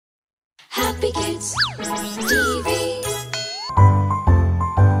Happy Kids TV.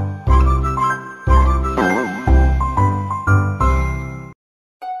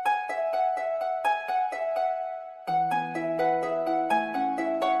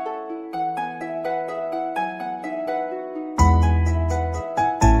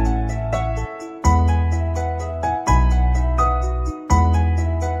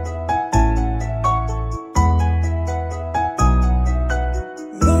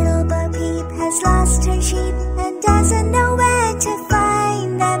 Lost her sheep and doesn't know where to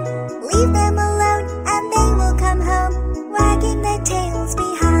find them. Leave them alone and they will come home, wagging their tails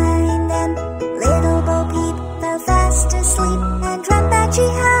behind them. Little Bo Peep fell fast asleep and dreamt that she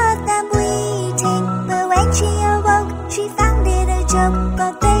heard them bleating. But when she awoke, she found it a joke,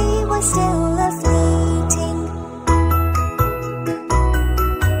 but they were still a-fleeting.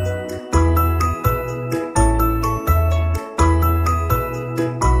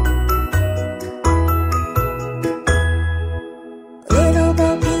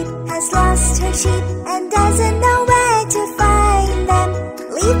 Lost her sheep and doesn't know where to find them.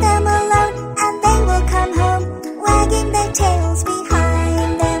 Leave them alone and they will come home, wagging their tails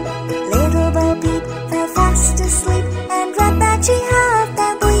behind them. Little Bo Peep fell fast asleep and dreamt that she heard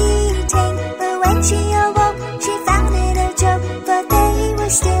them bleating. But when she awoke, she found it a joke, but they were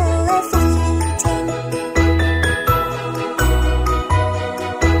still a-fleeting.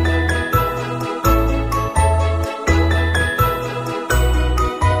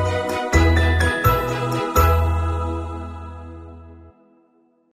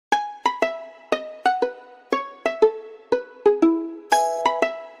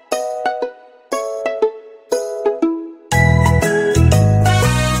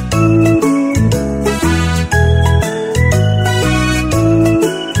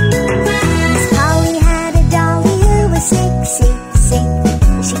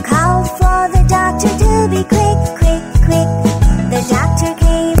 She called for the doctor to be quick, quick, quick. The doctor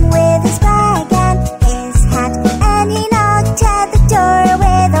came with his bag and his hat, and he knocked at the door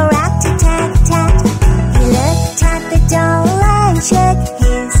with a rat-a-tat-tat. He looked at the doll and shook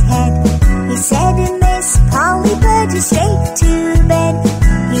his head. He said, Miss Polly, put her straight to bed.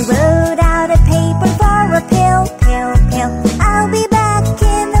 He wrote out a paper for a pill, pill, pill. I'll be back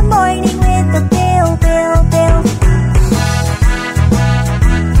in the morning with a pill, pill, pill.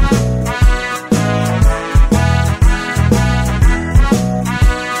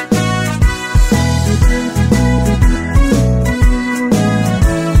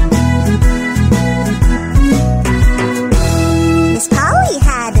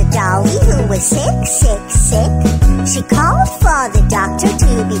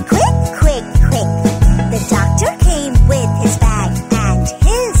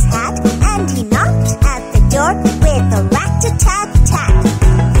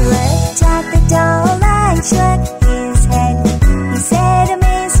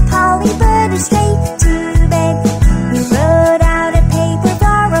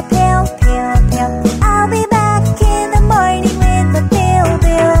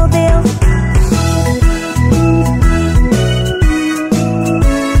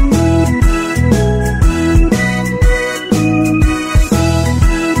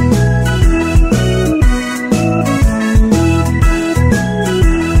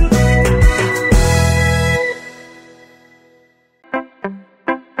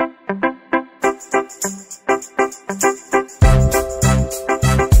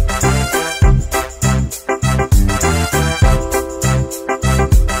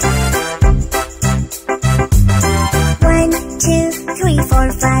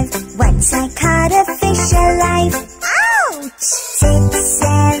 Once I caught a fish alive. Ouch! 6,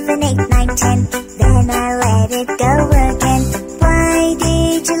 7, 8, 9, 10. Then I let it go again. Why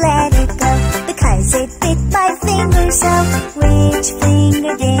did you let it go? Because it bit my finger, so which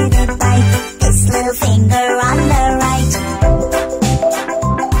finger did it bite? This little finger on the right.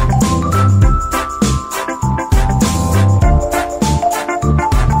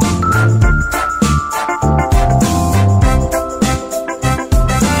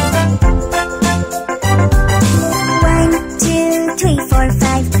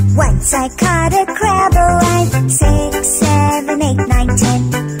 Once I caught a crab alive. 6, 7, 8, 9, 10.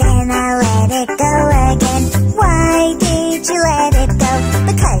 Then I let it go again. Why did you let it go?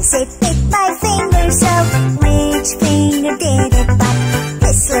 Because it bit my finger, so which finger did it bite?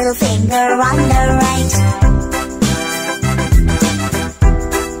 This little finger on the right.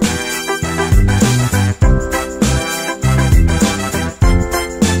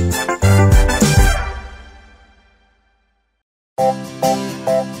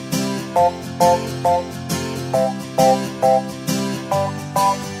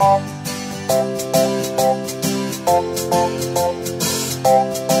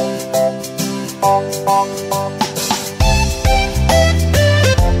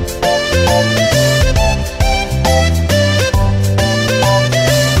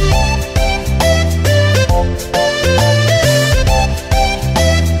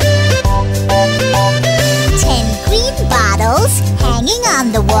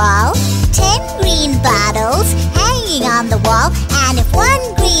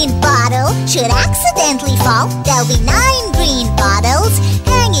 fall, there'll be 9 green bottles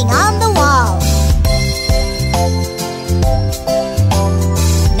hanging on the wall.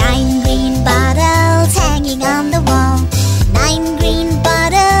 9 green bottles hanging on the wall. 9 green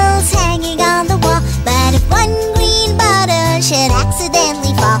bottles hanging on the wall. But if one green bottle should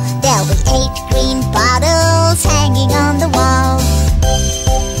accidentally fall, there'll be 8 green bottles hanging on the wall.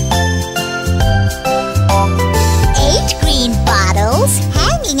 8 green bottles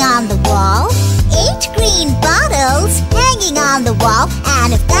hanging on the wall. 8 green bottles hanging on the wall.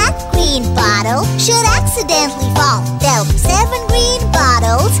 And if that green bottle should accidentally fall, there'll be 7 green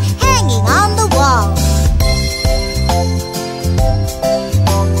bottles hanging on the wall.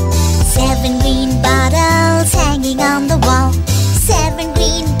 7 green bottles hanging on the wall. 7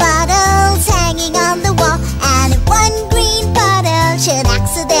 green bottles hanging on the wall. And if one green bottle should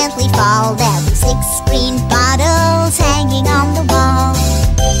accidentally fall, there'll be 6 green bottles hanging on the wall.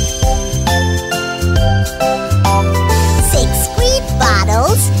 6 green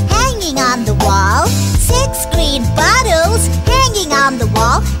bottles hanging on the wall. 6 green bottles hanging on the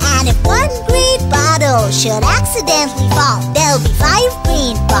wall. And if one green bottle should accidentally fall, there'll be 5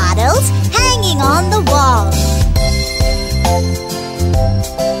 green bottles hanging on the wall.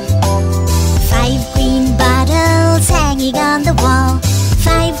 5 green bottles hanging on the wall.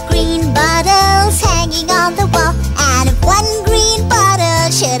 5 green bottles hanging on the wall. And if one green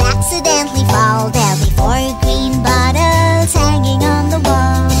bottle should accidentally fall, there'll be 4 green bottles hanging on the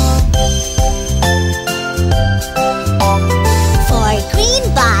wall. 4 green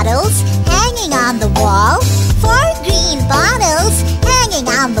bottles hanging on the wall. 4 green bottles hanging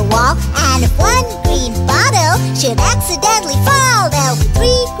on the wall. And if one green bottle should accidentally fall, there'll be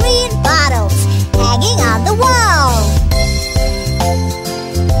 3 green bottles hanging on the wall.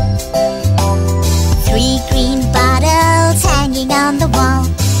 3 green bottles hanging on the wall.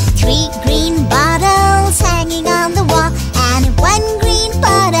 3 green bottles hanging on the wall. And if one green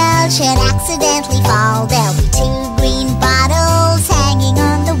bottle should accidentally fall, there'll be 2 green bottles hanging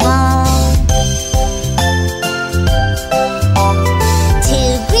on the wall.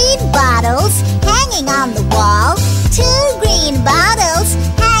 2 green bottles hanging on the wall. 2 green bottles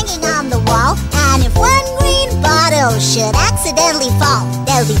hanging on the wall. And if one green bottle should accidentally fall,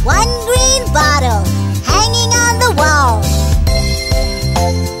 there'll be 1 green bottle hanging on the wall.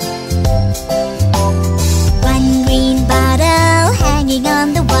 1 green bottle hanging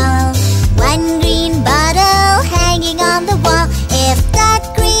on the wall. 1 green bottle hanging on the wall. If that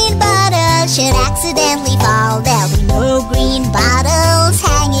green bottle should accidentally fall, there'll be no green bottles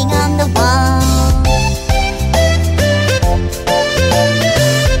hanging on the wall.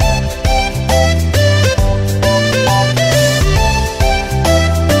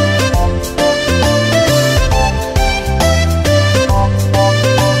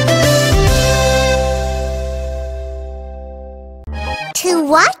 To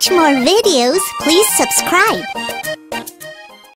watch more videos, please subscribe.